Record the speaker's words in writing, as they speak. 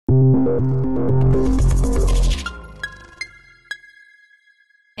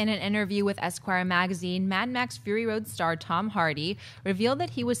In an interview with Esquire magazine, Mad Max Fury Road star Tom Hardy revealed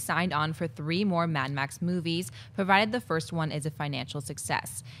that he was signed on for 3 more Mad Max movies, provided the first one is a financial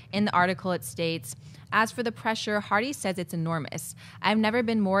success. In the article, it states, "As for the pressure, Hardy says it's enormous. I've never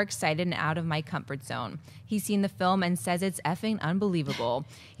been more excited and out of my comfort zone. He's seen the film and says it's effing unbelievable.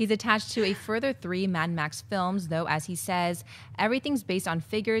 He's attached to a further 3 Mad Max films, though, as he says, everything's based on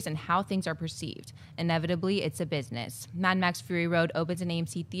figures and how things are perceived. Inevitably, it's a business." Mad Max Fury Road opens in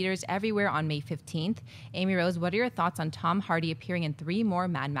AMC Theatres everywhere on May 15th. Amy Rose, what are your thoughts on Tom Hardy appearing in 3 more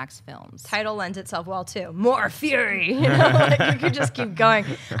Mad Max films? Title lends itself well, too. More fury. You know, like, you could just keep going.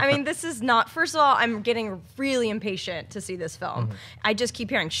 I mean, this is not... First of all, I'm getting really impatient to see this film. I just keep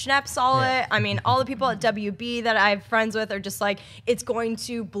hearing Schnepp saw it. I mean, all the people at WB that I have friends with are just like, it's going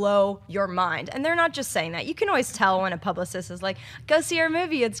to blow your mind. And they're not just saying that. You can always tell when a publicist is like, go see our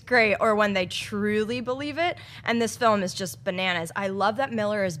movie, it's great. Or when they truly believe it. And this film is just bananas. I love that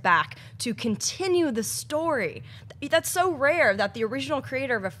Miller is back to continue the story. That's so rare that the original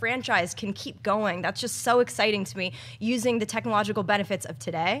creator of a franchise can keep going. That's just so exciting to me, using the technological benefits of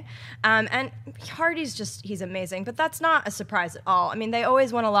today. And Hardy's just, he's amazing, but that's not a surprise at all. I mean, they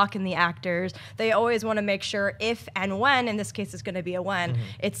always want to lock in the actors. They always want to make sure if and when, in this case it's going to be a when,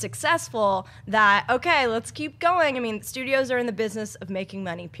 it's successful, that, okay, let's keep going. I mean, studios are in the business of making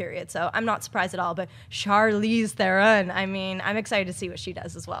money, period. So I'm not surprised at all, but Charlize Theron, I mean, I'm excited to see what she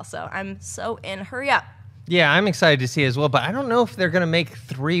does as well. So I'm so in. Hurry up. Yeah, I'm excited to see as well, but I don't know if they're going to make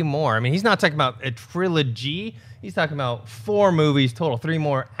 3 more. I mean, he's not talking about a trilogy. He's talking about 4 movies total, 3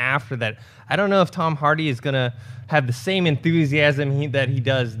 more after that. I don't know if Tom Hardy is going to have the same enthusiasm that he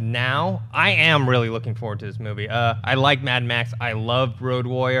does now. I am really looking forward to this movie. I like Mad Max. I loved Road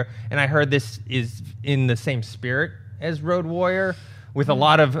Warrior, and I heard this is in the same spirit as Road Warrior with a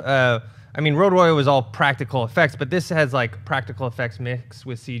lot of... I mean, Road Warrior was all practical effects, but this has like practical effects mixed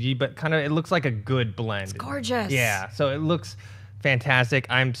with CG, but kind of it looks like a good blend. It's gorgeous. Yeah, so it looks fantastic.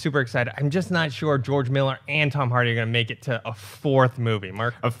 I'm super excited. I'm just not sure George Miller and Tom Hardy are going to make it to a 4th movie.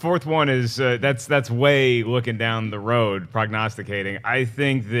 Mark? A 4th one is, that's way looking down the road, prognosticating. I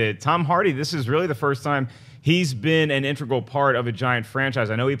think that Tom Hardy, this is really the first time he's been an integral part of a giant franchise.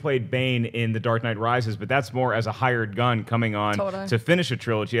 I know he played Bane in The Dark Knight Rises, but that's more as a hired gun coming on to finish a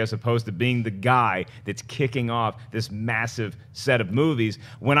trilogy as opposed to being the guy that's kicking off this massive set of movies.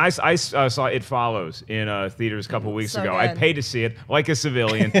 When I saw It Follows in theaters a couple weeks ago, I paid to see it like a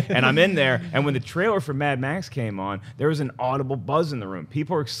civilian, and I'm in there, and when the trailer for Mad Max came on, there was an audible buzz in the room.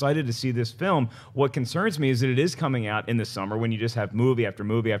 People are excited to see this film. What concerns me is that it is coming out in the summer when you just have movie after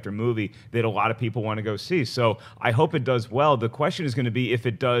movie after movie that a lot of people want to go see. So I hope it does well. The question is going to be if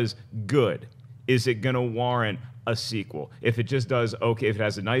it does good. Is it going to warrant a sequel? If it just does okay, if it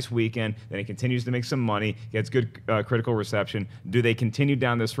has a nice weekend, then it continues to make some money, gets good critical reception, do they continue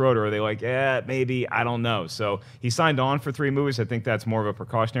down this road, or are they like, yeah, maybe, I don't know. So he signed on for 3 movies. I think that's more of a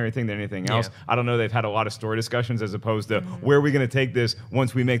precautionary thing than anything else. I don't know, they've had a lot of story discussions as opposed to where are we going to take this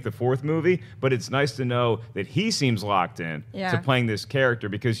once we make the 4th movie, but it's nice to know that he seems locked in to playing this character,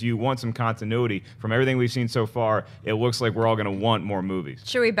 because you want some continuity. From everything we've seen so far, it looks like we're all going to want more movies.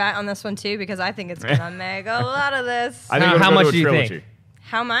 Should we bet on this one too? Because I think it's going to make a lot of this. I think how much do you think?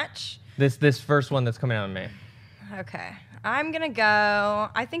 How much? This first one that's coming out in May. Okay. I'm going to go,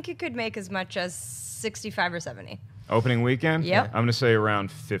 I think it could make as much as 65 or 70. Opening weekend? Yep. I'm going to say around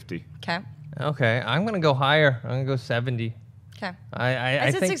 50. Okay. Okay, I'm going to go higher. I'm going to go 70. Okay. I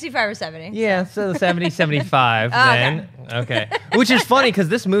said think 65 or 70. Yeah, so 70, 75 then. Okay. Which is funny because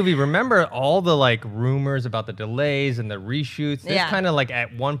this movie, remember all the like rumors about the delays and the reshoots? This kind of like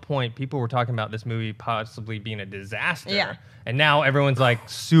at one point people were talking about this movie possibly being a disaster. Yeah. And now everyone's like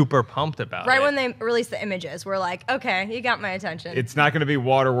super pumped about it. Right when they released the images, we're like, okay, you got my attention. It's not going to be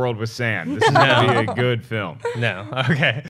Waterworld with sand. This is going to be a good film. No. Okay.